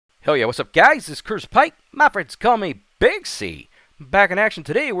Hell yeah, what's up guys? This is Curtis Pike. My friends call me Big C. Back in action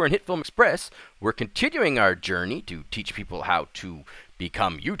today, we're in Hit Film Express. We're continuing our journey to teach people how to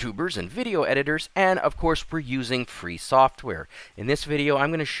become YouTubers and video editors, and of course we're using free software. In this video, I'm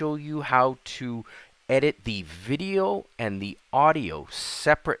going to show you how to edit the video and the audio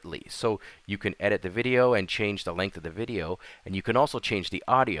separately. So you can edit the video and change the length of the video, and you can also change the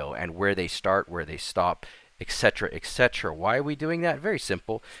audio and where they start, where they stop, etc., etc. Why are we doing that? Very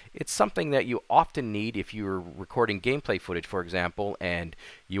simple. It's something that you often need if you're recording gameplay footage, for example, and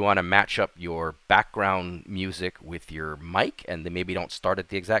you want to match up your background music with your mic, and they maybe don't start at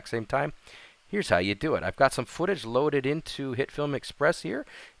the exact same time. Here's how you do it. I've got some footage loaded into Hit Film Express here.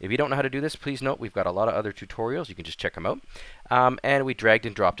 If you don't know how to do this, please note we've got a lot of other tutorials. You can just check them out. And we dragged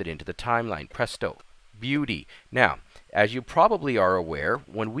and dropped it into the timeline. Presto. Beauty. Now, as you probably are aware,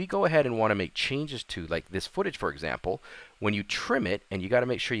 when we go ahead and want to make changes to, like this footage, for example, when you trim it, and you got to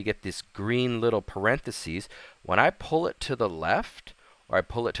make sure you get this green little parentheses, when I pull it to the left or I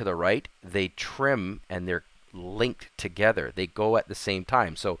pull it to the right, they trim and they're linked together. They go at the same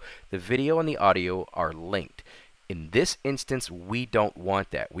time. So the video and the audio are linked. In this instance, we don't want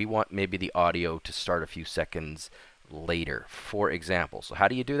that. We want maybe the audio to start a few seconds later, for example. So how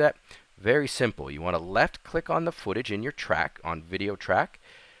do you do that? Very simple. You want to left click on the footage in your track, on video track.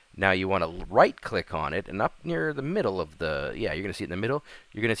 Now you want to right click on it, and up near the middle of the, you're going to see it in the middle,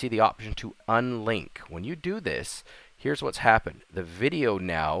 you're going to see the option to unlink. When you do this, here's what's happened. The video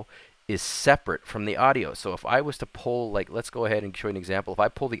now is separate from the audio. So if I was to pull, like, let's go ahead and show you an example. If I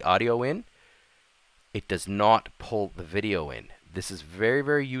pull the audio in, it does not pull the video in. This is very,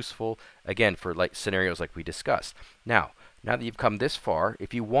 very useful, again, for like scenarios like we discussed. Now that you've come this far,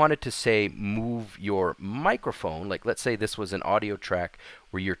 if you wanted to, say, move your microphone, like let's say this was an audio track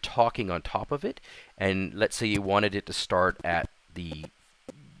where you're talking on top of it, and let's say you wanted it to start at the,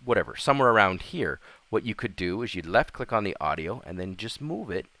 whatever, somewhere around here, what you could do is you'd left click on the audio and then just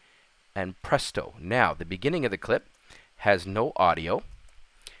move it, and presto. Now, the beginning of the clip has no audio,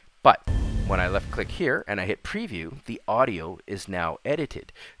 but when I left click here and I hit preview, the audio is now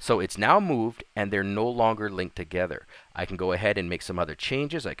edited. So it's now moved and they're no longer linked together. I can go ahead and make some other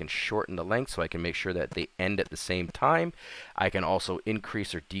changes. I can shorten the length so I can make sure that they end at the same time. I can also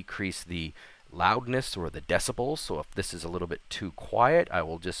increase or decrease the loudness or the decibels. So if this is a little bit too quiet, I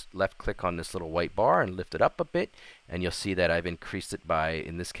will just left click on this little white bar and lift it up a bit, and you'll see that I've increased it by,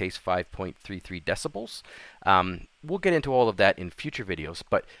 in this case, 5.33 decibels. We'll get into all of that in future videos,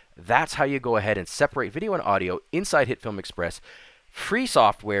 but that's how you go ahead and separate video and audio inside Hit Film Express. Free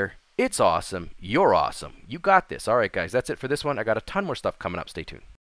software. It's awesome. You're awesome. You got this. All right, guys, that's it for this one. I got a ton more stuff coming up. Stay tuned.